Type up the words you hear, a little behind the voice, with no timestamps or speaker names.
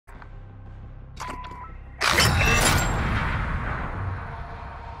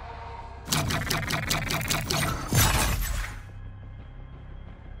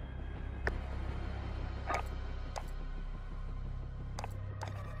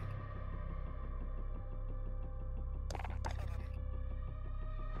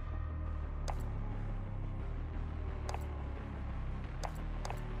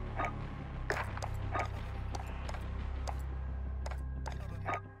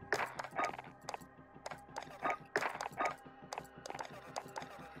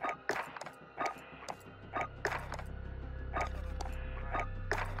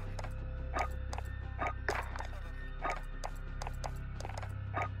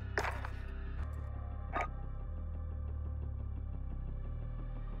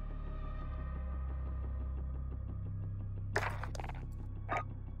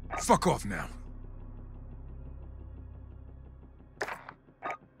Fuck off now.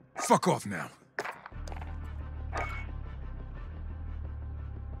 Fuck off now.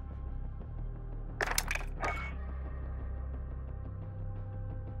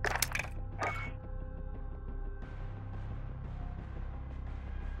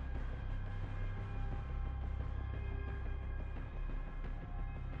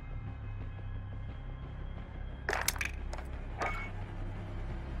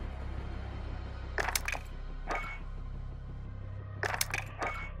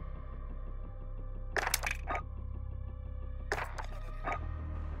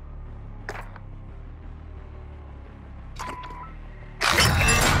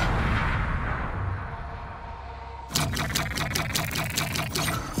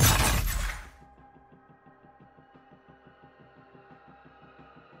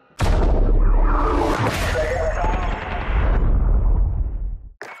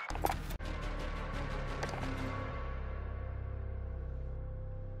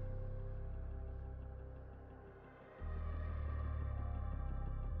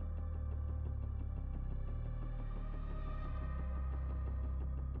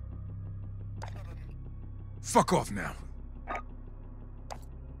 Fuck off now.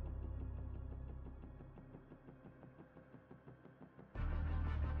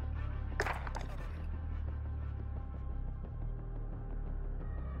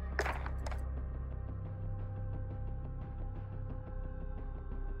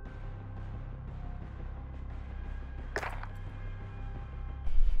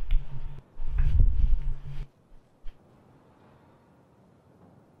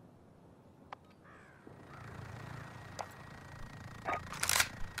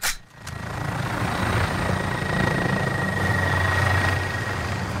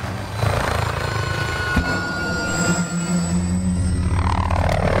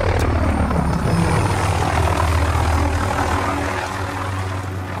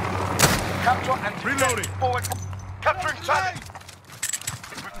 Reloading. Forward. Capturing Charlie.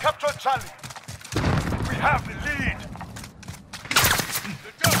 We've captured Charlie. We have the lead.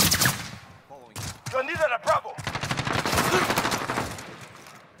 You're needed at Bravo.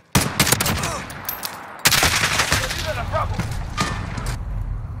 You're needed at Bravo.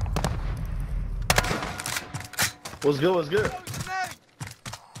 What's good? What's good?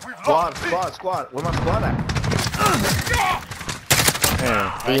 Squad. Where my squad at? Damn.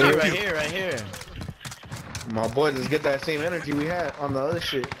 Right here. My boy, just get that same energy we had on the other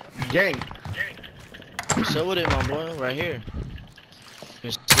shit. Gang. So with it, my boy. Right here.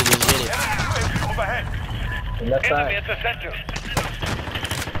 Let's get it. Overhead. Left Enemy side. at the center.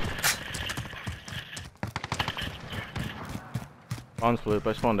 On flip,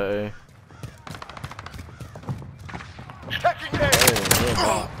 I spawned at A. Taking A.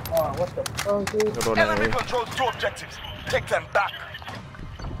 Oh, what the fuck, dude? Go down Enemy A. controls 2 objectives. Take them back.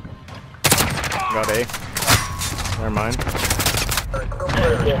 Got A. Never mind.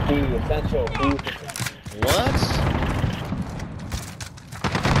 Yeah, B, essential, B. What?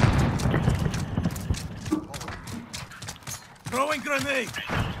 Throwing grenade.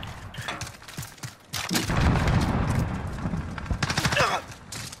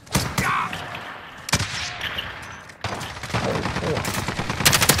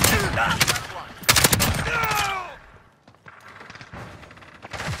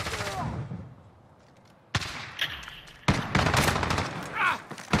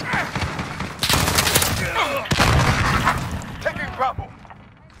 Taking Bravo.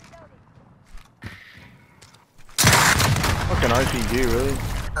 Fucking RPG, really?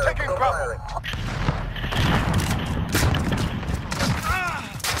 Taking Bravo.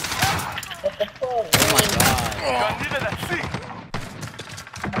 Oh my god. You're needed at C.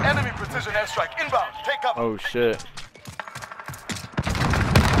 Enemy precision airstrike inbound. Take up. Oh shit.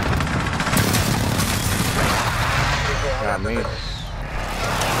 Got me.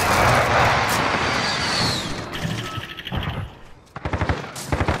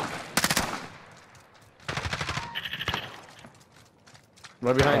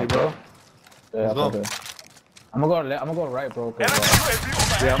 Right behind you, bro. Yeah, Let's go. okay. I'm gonna go right, bro. Enemy UAV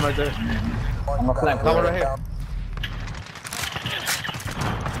overhead. Yeah, I'm right there. I'm gonna flank. Come right here.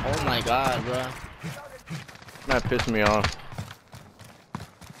 Oh my god, bro. That pissed me off.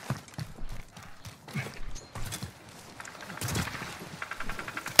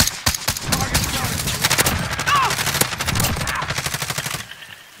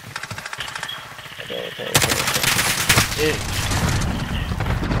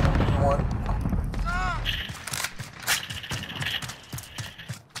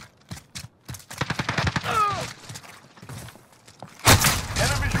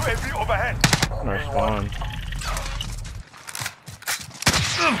 Enemy UAV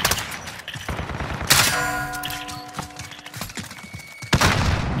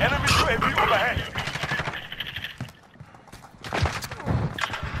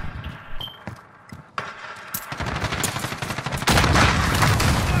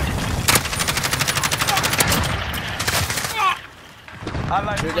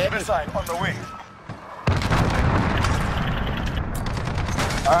Allied cruise missile on the way.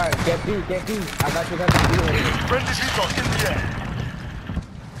 Alright, get B. I got you guys on B over here. Friendly vehicle in the air.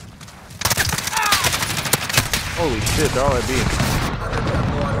 Holy shit, they're all at B.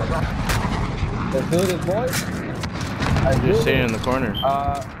 Let's do this, boys. Just sitting in the corner.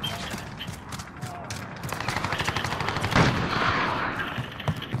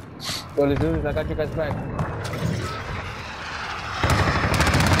 Yo, let's do this. I got you guys back.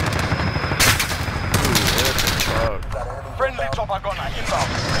 Friendly chopper gunner inbound.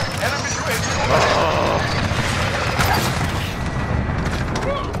 Enemy UAV overhead.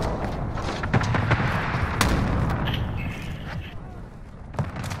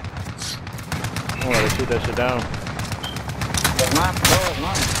 Oh, let's shoot that shit down. It's mine, bro. It's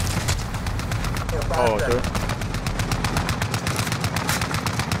mine. Oh, sure.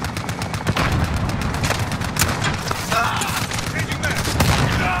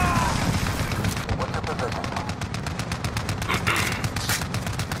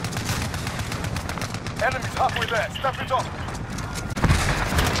 Enemies halfway there. Step it up.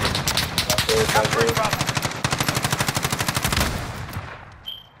 Capturing Bravo.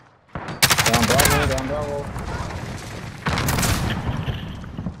 Down Bravo.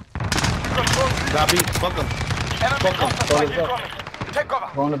 Control. Got beat. Fuck him. Enemy cluster strike incoming. Take cover.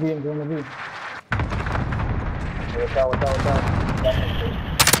 Go on the B. Watch out.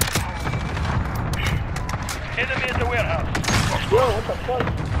 Enemy in the warehouse. Yo, what the fuck?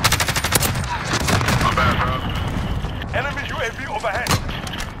 Enemy UAV overhead.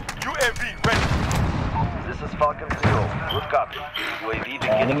 UAV ready. This is Falcon 0. Good copy. UAV I think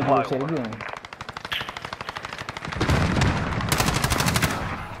beginning it's flyover. shit again.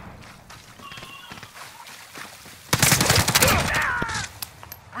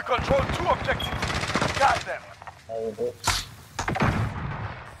 We control 2 objectives. Got them.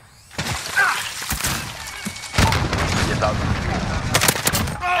 Get out.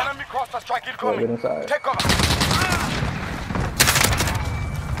 Enemy cluster strike incoming. Get inside. Take cover.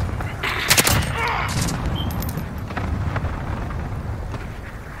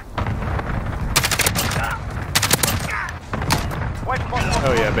 White cluster.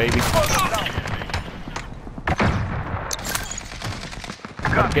 Oh yeah, baby.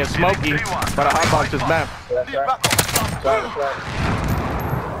 Get smoky, but I hotbox this map. That's Lead right. back up. That's right.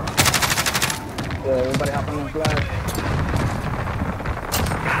 Yeah, everybody hop on the flag.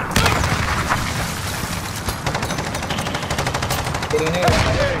 Get in here.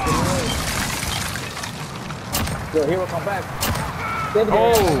 Yo, hero, come back.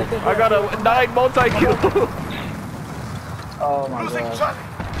 Oh, I got a 9 multi-kill. Oh my Losing god. Charlie.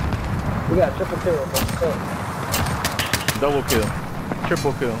 We got triple kill, bro. Double kill.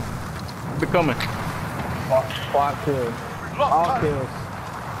 Triple kill. Becoming. Quad kills. Lost All Charlie. kills.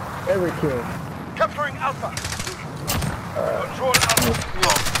 Every kill. Capturing Alpha. Control Alpha.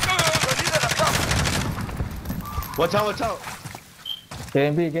 We need an attack. Watch out. Get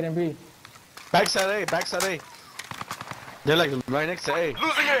in B. Backside A. They're like right next to A.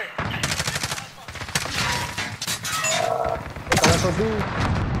 Losing A. Coming for B.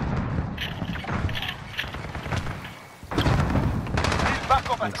 Lead back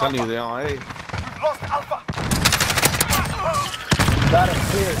up I'm at telling you, Alpha. they're on A. We've lost Alpha. Got him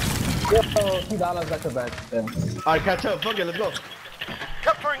clear. Yo, $2 back to back. Yeah. Alright, catch up. Fuck it, let's go.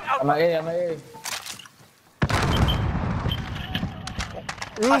 Capturing I'm Alpha. at A.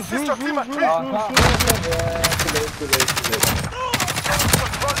 Assist your team at 3. Yeah, too late.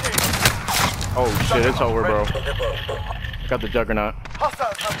 Control A. Oh shit, it's over, bro. Got the juggernaut.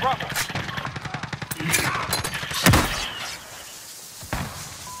 Hostiles have Bravo.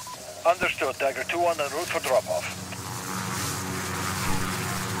 Understood. Dagger 2 on en route for drop-off.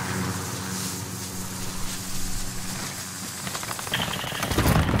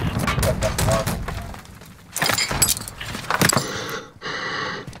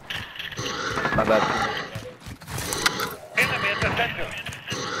 My bad. Enemy at the center.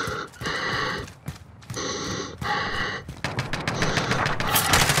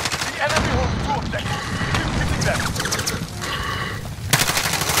 The enemy holds 2 objectives. Keep hitting them.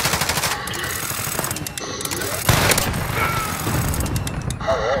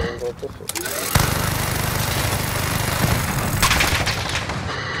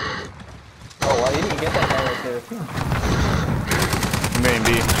 Oh, wow, you didn't get that guy right there. Main B.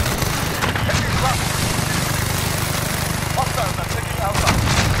 Taking Bravo. Hostiles are taking Alpha.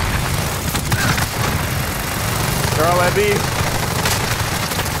 They're all at B.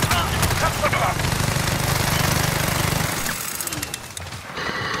 Capture Bravo.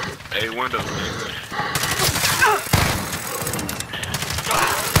 Hey, window.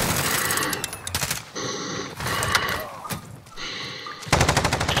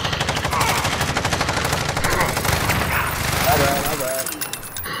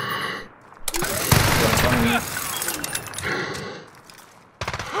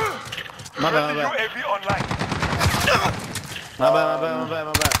 My Friendly bad. UAV online. My bad.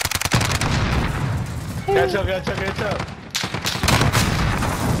 Catch up.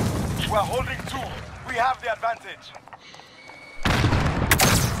 We're holding 2. We have the advantage.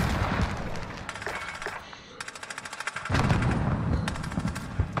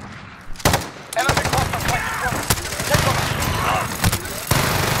 Enemy cluster flanking forward. Take cover.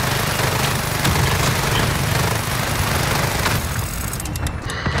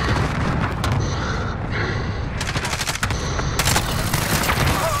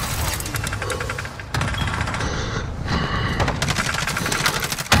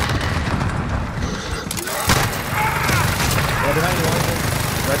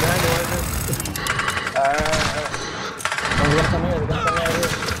 Right behind you, Isaac. They're gonna come here.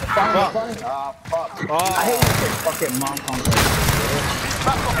 Fuck. Fuck. I hate this fucking mom complex.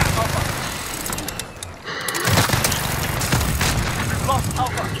 Back off the cover. We've lost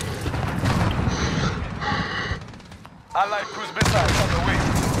Alpha. Allied cruise missiles on the way.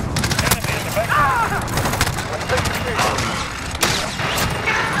 Enemy in the back. Let's take the case.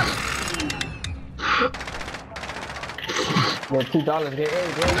 Get $2. Get A,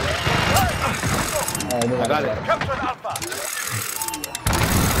 bro. I got it. Capture Alpha.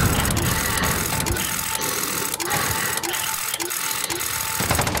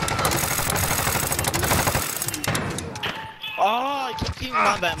 Oh, I keep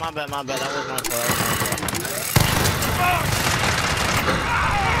my bad. That was my fault.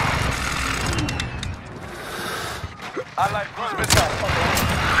 Allied cruise missiles on the way.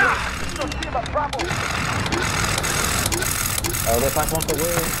 Oh, they pass one for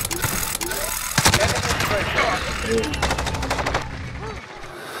win. Enemy pressure.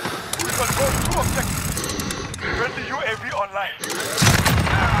 We control 2 objectives. Friendly UAV online.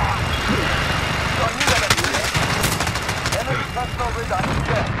 Enemy personal radar in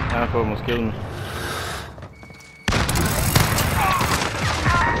there. That almost killed me.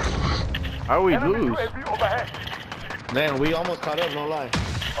 How we Enemy lose? UAV overhead. Man, we almost caught up, no lie.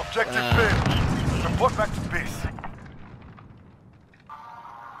 Objective failed. Report back to base.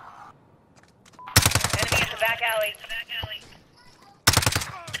 Enemy in the back alley.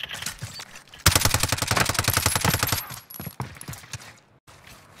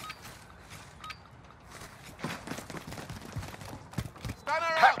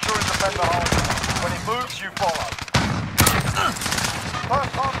 Capture and defend the hole. When he moves, you follow.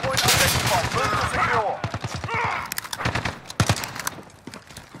 First hard point identified. Move to secure.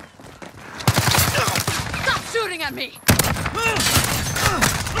 Stop shooting at me!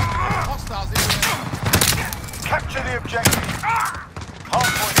 Capture the objective.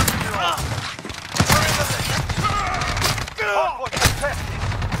 Hard point secure. We're in the lead. Hard point contested.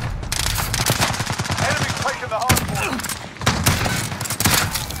 Enemy's taken the hard point.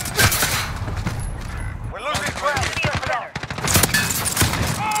 We're losing ground. Step it up.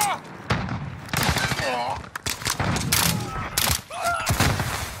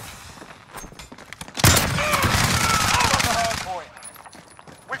 On the hard point.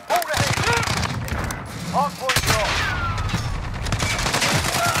 We pulled ahead. Hard point lost.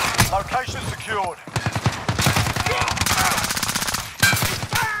 Location secured.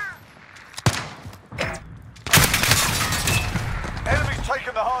 Enemy's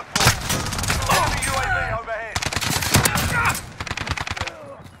taken the hard point. Enemy UAV overhead.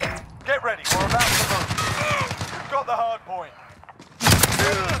 Get ready, we're about to move. We've got the hard point.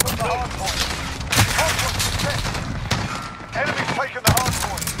 Put the hard point. Hard point contested. Enemy's taken the hard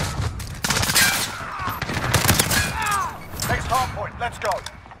point. Next hard point, let's go.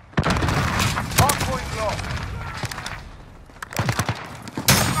 Hard point lost.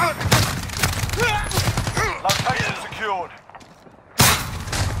 Location secured.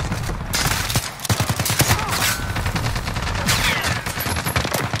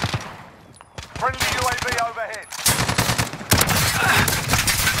 Friendly UAV overhead.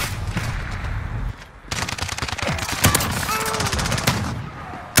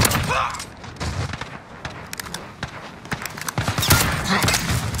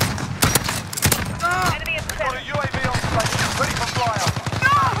 Enemy in the Got a center. UAV on station, ready for flyover.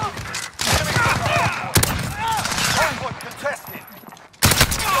 Enemy on the hard point. Hard point contested.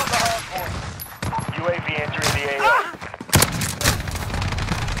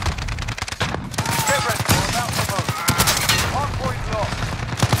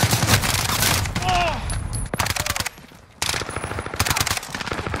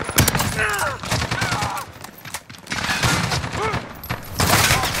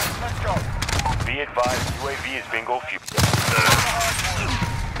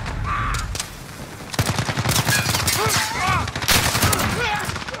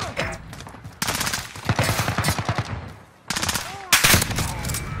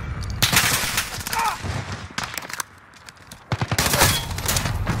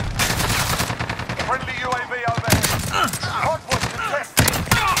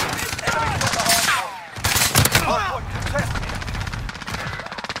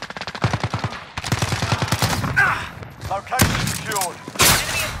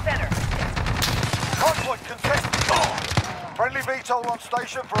 Enemy VTOL on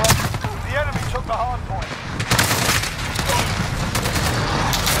station for us. The enemy took the hard point.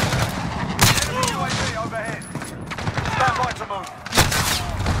 Enemy UAV overhead. Stand by to move.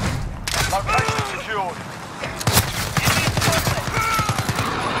 Location secured.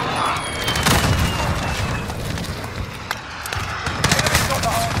 Enemy's got the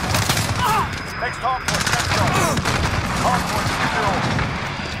hard point. Next hard point, next shot. Hard point secured.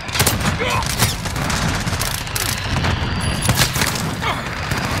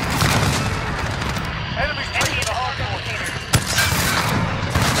 Enemy's taking the hard point.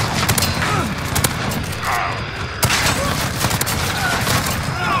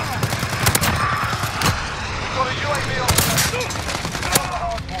 We've got a UAV on the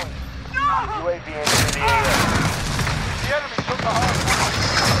hard point. UAV entering the AO. The enemy took the hard point.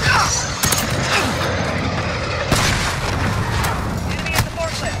 Enemy at the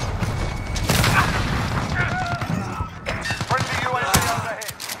forklift. Friendly UAV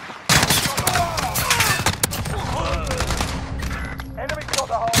overhead. Enemy's got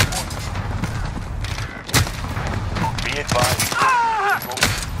the hard point. Be advised.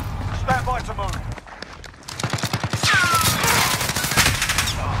 Stand by to move.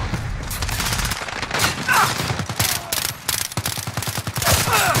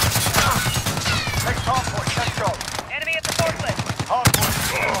 Next hard point, next shot. Enemy at the forklift. Hard point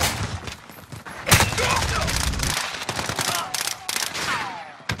secured.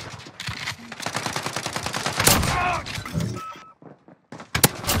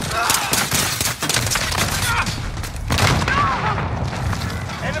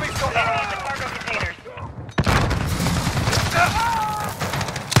 Enemy's got the Enemy hard at the cargo containers.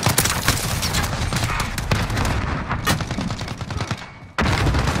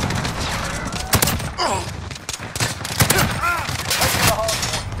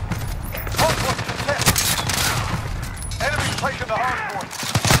 taking the hard point.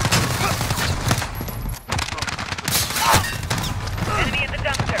 Enemy in the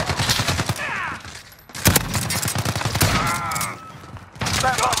dumpster.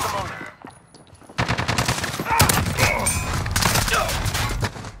 Stand by to move.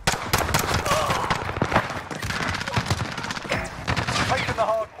 Taking the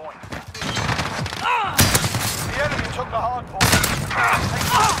hard point. The enemy took the hard point.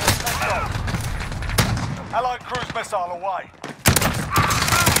 Allied cruise missile away.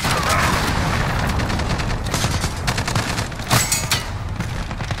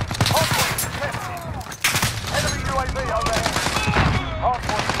 Hard point contested. Enemy UAV overhead. Hard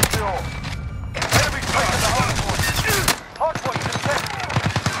point secure. Enemy taking the hard point. Hard point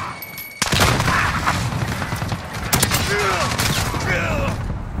contested.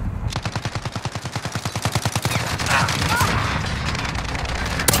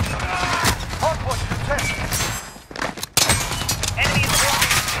 Hard point contested. Enemy in the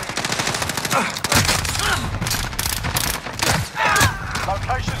building.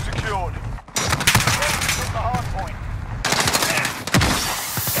 Location secured. Took the hard point.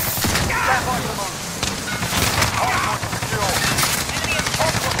 Stand by to move. Hard point secure. Enemy in the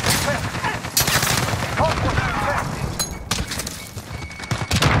Hard point contested. Hard point contested.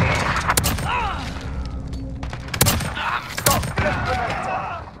 Stop.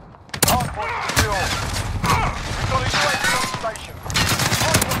 Hard point secure. We've got a UAV on station.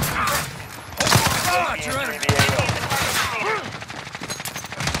 Hard point contested. Entering the AO.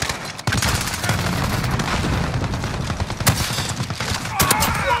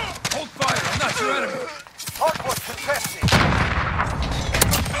 Hold fire, I'm not your enemy. Hard point contested.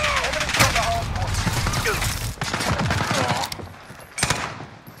 Enemy's got the hard point.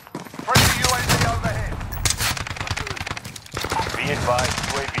 Friendly UAV overhead. Be advised,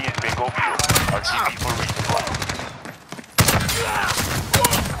 UAV is bingo fuel. RTB for resupply.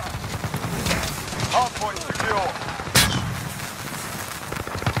 Hard point secure.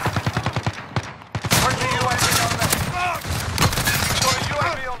 Friendly UAV overhead. Got a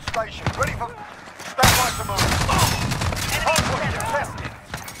UAV on station. Ready for stand by to move. Hard point contested.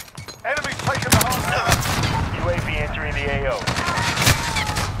 Enemy's taking the hard point. UAV entering the AO.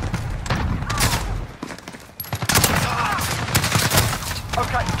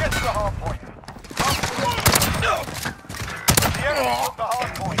 Okay, get to the hard point. The enemy took the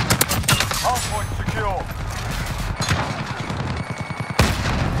hard point. Hard point secure.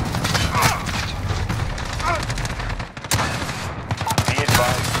 Be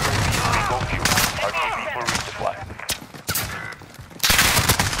advised, UAV is bingo fuel. RTB for resupply.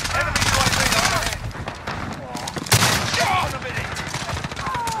 Enemy UAV overhead. On a minute.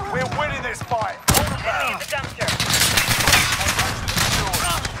 We're winning this fight. Hold them Enemy in down. the dumpster.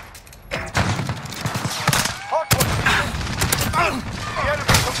 Hard point secure.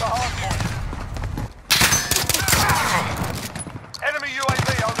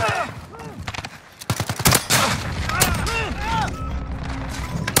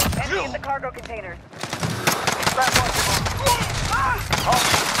 Enemy at the cargo containers. Stand by to move.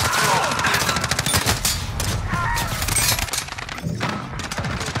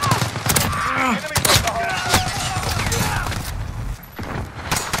 Enemies on the hard point.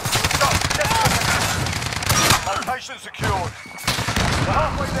 Location secured. We're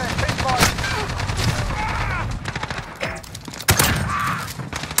halfway there. Keep fighting.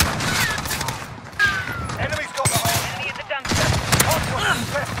 Enemy's got the hard. Enemy at the dumpster. Hard point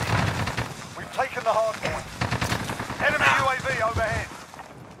contested. We've taken the hard point. Enemy UAV overhead.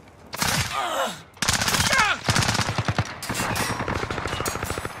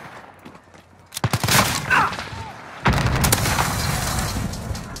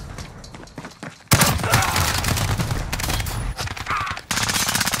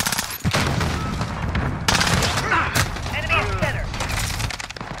 Enemy at center.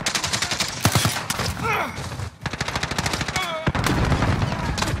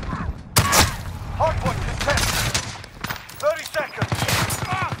 Hardpoint contested. 30 seconds.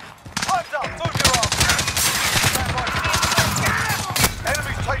 Time's up. Move your arms. Stand by.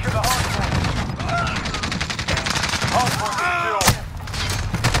 Enemy's taken the hardpoint. Hardpoint secure.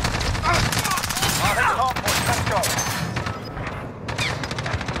 Next hardpoint. Let's go.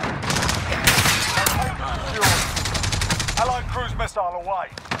 Secure. Allied cruise missile away.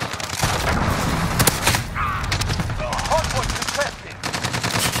 Hardpoint contested.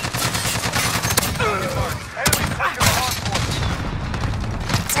 Enemy's taken the hardpoint.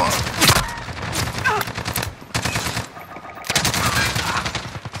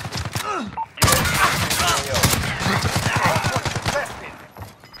 Hardpoint contested.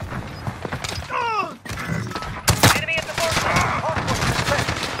 Enemy at the forklift. Hardpoint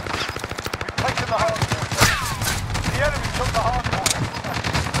contested. We've taken the hardpoint. The enemy took the hardpoint.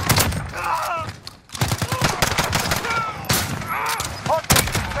 Hardpoint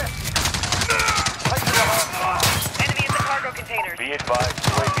contested. Taken the hardpoint. Enemy at the cargo containers. Be advised,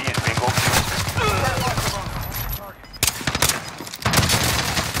 UAV is bingo fuel. Stand by to move.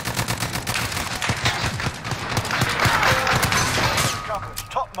 Covered.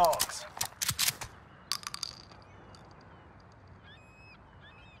 Top marks.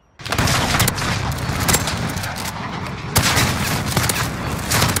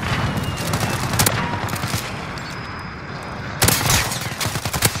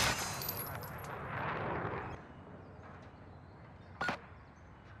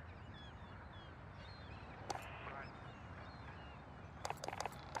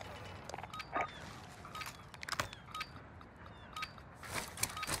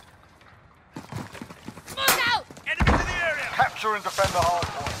 Capture and defend the hard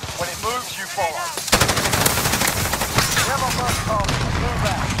point. When it moves, you follow. We have our first target. Move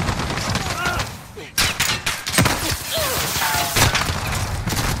out.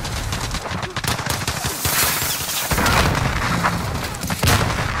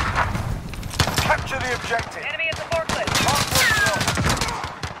 Capture the objective. Enemy at the forklift. Hard point locked.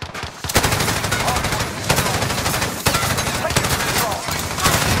 Hard point secured. Take it control.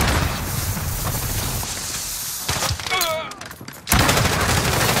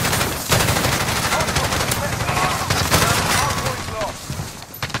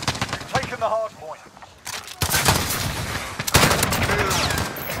 Taken the hard point.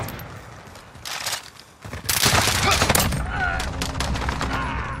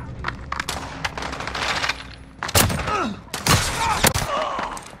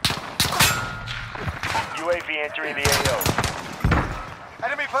 UAV entering the AO.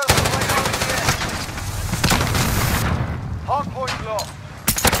 Enemy personal radar is there. Hard point locked.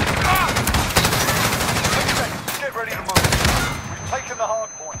 6 seconds. Get ready to move. We've taken the hard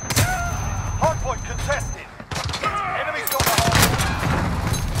point. Hard point contested. Enemy's got the hard point.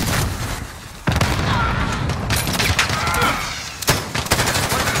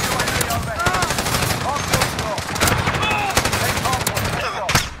 Hard point locked. Take hard point. Let's go.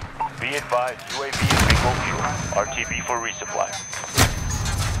 Be advised, UAV is bingo fuel. RTB for resupply.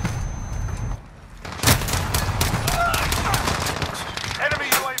 Enemy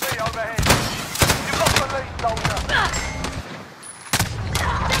UAV overhead. You've lost the lead, soldier.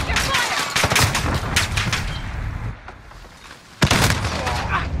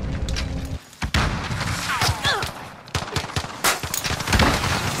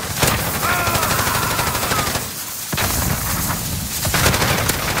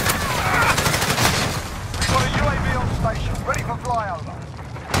 We've got a UAV on station, ready for flyover.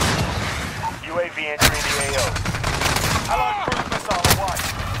 UAV entering the AO. Allied cruise missile away.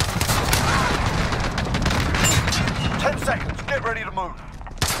 10 seconds, get ready to move.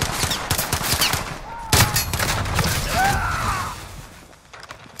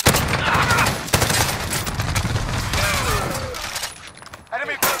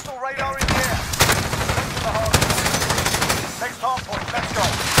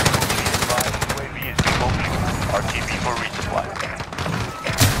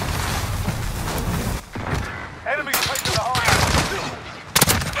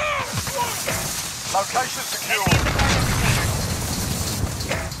 Location secure. Enemy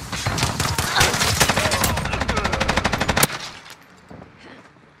at the cargo containers.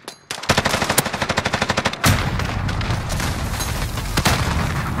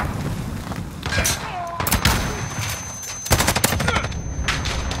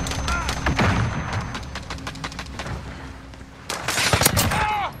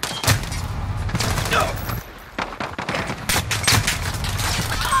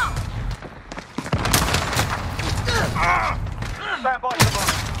 Stand by to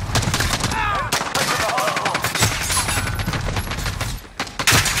move. Taking the hard point.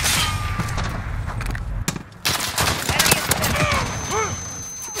 Enemy at the center.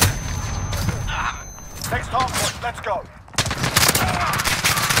 Next hard point, let's go.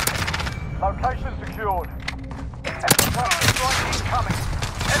 Location secured. Enemy cluster strike incoming.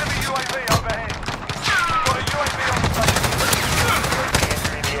 Enemy UAV overhead. We've got a UAV on station.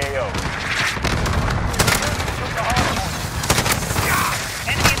 Entering the AO. Took the hard point.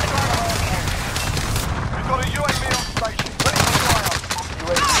 Enemy at the cargo containers. We've got a UAV on station. Ready for fire.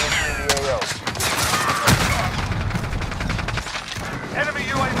 UAV entering the AO. Enemy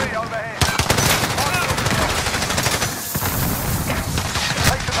UAV overhead.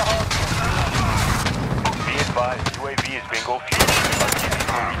 Taking the hard point. Be advised, UAV is bingo fuel. Activision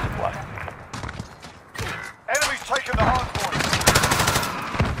for resupply. Enemy's taking the hard point.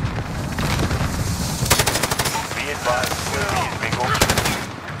 Be advised, UAV is bingo fuel.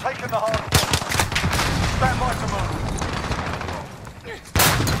 We've taken the hard point. Stand by to move.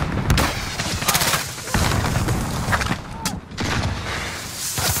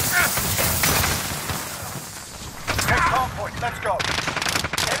 Next hard point, let's go.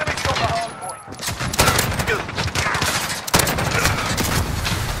 Enemy's got the hard point.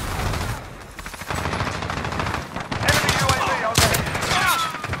 Enemy UAV overhead.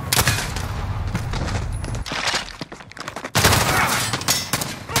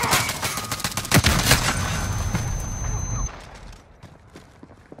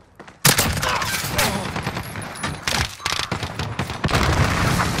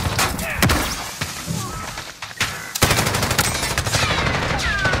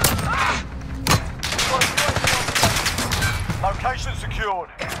 Location secured.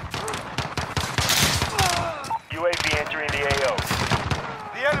 UAV entering the AO.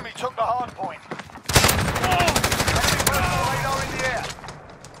 The enemy took the hard point. Enemy personal radar in the air.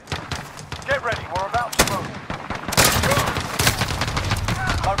 Get ready, we're about to move.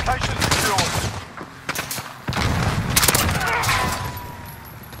 Location secured.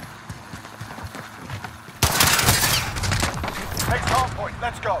 Next hard point,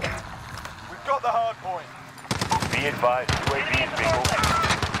 let's go. We've got the hard point. Be advised, UAV is bingo fuel.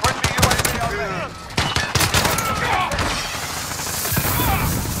 Friendly UAV overhead.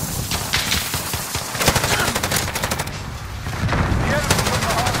 The enemy took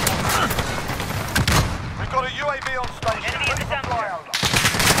the hard point. We've got a UAV on station. Enemy at the Ready for dump flyover.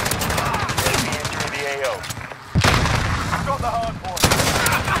 UAV entering the AO. We've got the hard point.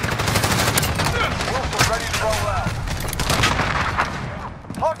 We're also ready to roll out.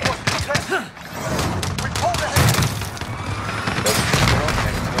 Hard point contested. We pulled ahead.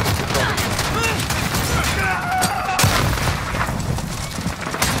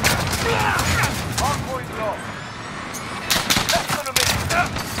 Hard point lost. Less than a minute.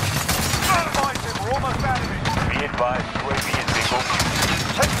 Fight him, we're almost out of it. Be advised, UAV is bingo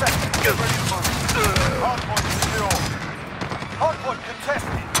fuel. 10 seconds, get ready to move. Hard point secure. Hard point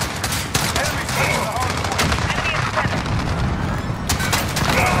contested. Enemy taking the hard point.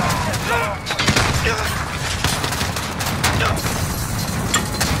 Enemy at the center.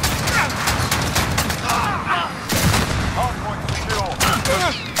 Hard point secure.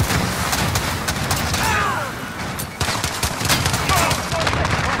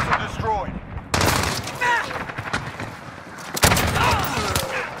 Cruiser destroyed.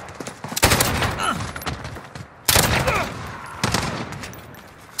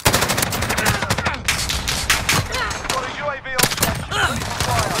 Got a UAV on station. Ready for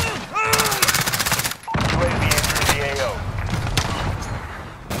fire. UAV entering the AO.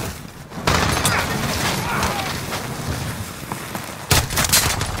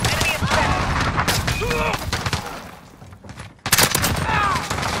 Enemy at the center.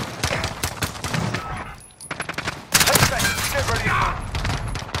 10 seconds, get ready to move.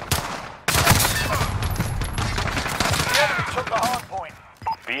 The enemy took the hard point.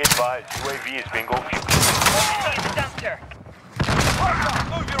 Be advised, UAV is bingo fuel. Enemy at the dumpster. Fire up,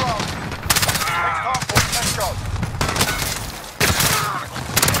 move your arms. Next hard point, let's go.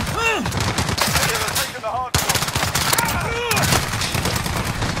 Enemy taking the hard point.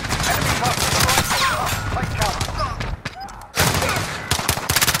 Enemy cluster strike.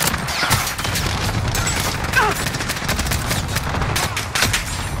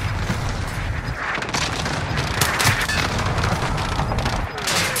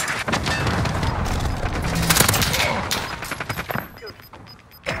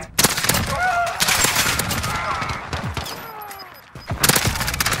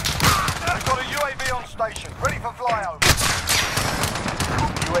 UAV on station, ready for flyover.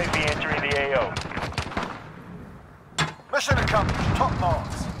 UAV entering the AO. Mission accomplished, top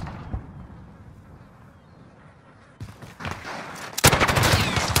marks.